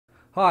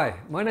Hi,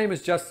 my name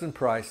is Justin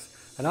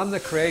Price, and I'm the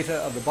creator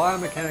of the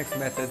Biomechanics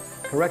Method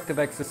Corrective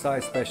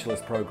Exercise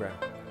Specialist Program.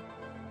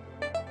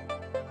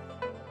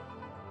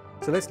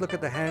 So let's look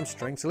at the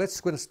hamstring. So let's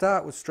going to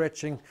start with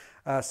stretching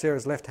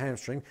Sarah's left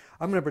hamstring.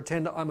 I'm going to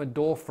pretend I'm a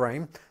door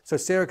frame. So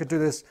Sarah could do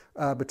this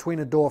between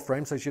a door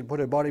frame. So she'd put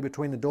her body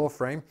between the door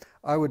frame.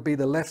 I would be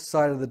the left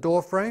side of the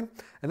door frame.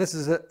 And this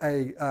is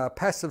a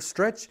passive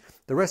stretch.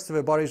 The rest of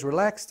her body's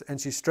relaxed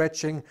and she's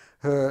stretching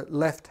her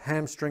left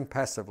hamstring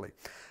passively.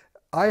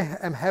 I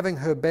am having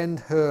her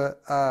bend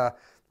her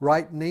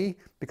right knee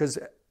because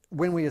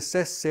when we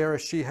assess Sarah,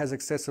 she has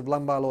excessive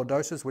lumbar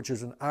lordosis, which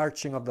is an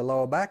arching of the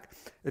lower back.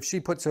 If she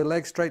puts her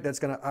leg straight, that's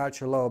going to arch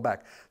her lower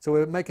back. So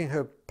we're making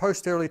her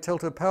posteriorly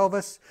tilt her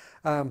pelvis,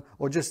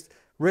 or just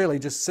really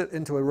just sit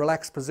into a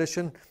relaxed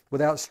position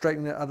without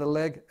straightening the other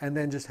leg, and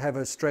then just have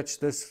her stretch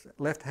this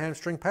left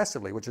hamstring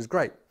passively, which is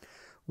great.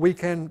 We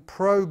can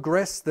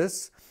progress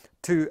this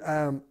to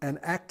an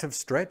active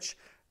stretch.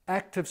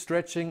 Active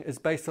stretching is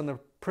based on the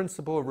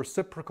principle of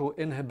reciprocal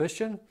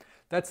inhibition.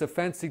 That's a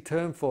fancy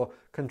term for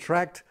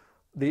contract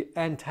the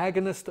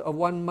antagonist of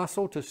one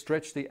muscle to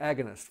stretch the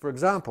agonist. For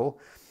example,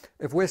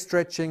 if we're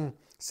stretching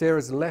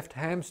Sarah's left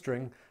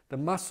hamstring, the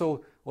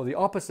muscle or the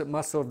opposite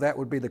muscle of that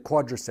would be the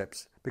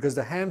quadriceps, because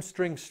the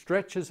hamstring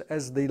stretches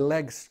as the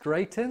leg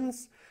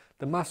straightens.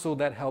 The muscle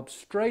that helps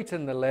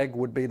straighten the leg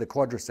would be the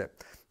quadricep.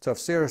 So if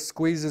Sarah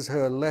squeezes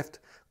her left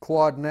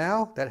quad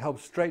now, that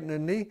helps straighten her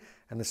knee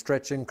and the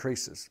stretch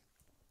increases.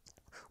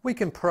 We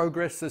can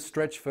progress this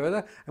stretch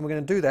further, and we're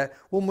going to do that.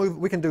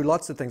 We can do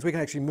lots of things. We can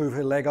actually move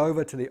her leg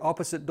over to the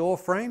opposite door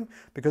frame,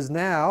 because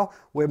now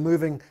we're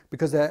moving,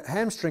 because the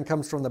hamstring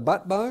comes from the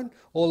butt bone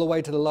all the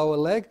way to the lower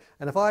leg,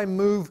 and if I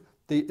move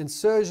the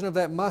insertion of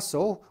that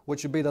muscle,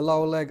 which would be the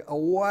lower leg,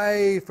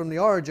 away from the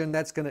origin,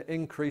 that's going to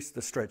increase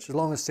the stretch, as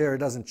long as Sarah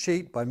doesn't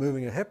cheat by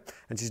moving her hip,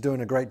 and she's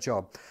doing a great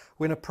job.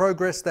 We're going to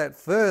progress that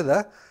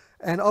further.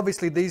 And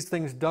obviously these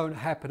things don't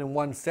happen in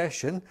one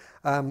session.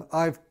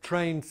 I've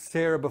trained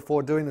Sarah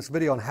before doing this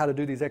video on how to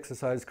do these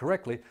exercises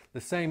correctly,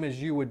 the same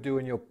as you would do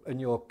in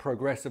your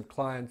progressive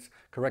clients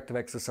corrective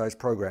exercise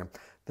program.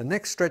 The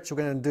next stretch we're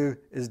going to do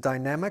is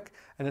dynamic,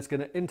 and it's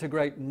going to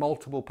integrate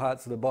multiple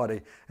parts of the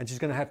body, and she's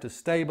going to have to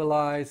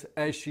stabilize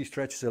as she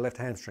stretches her left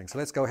hamstring. So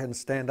let's go ahead and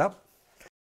stand up.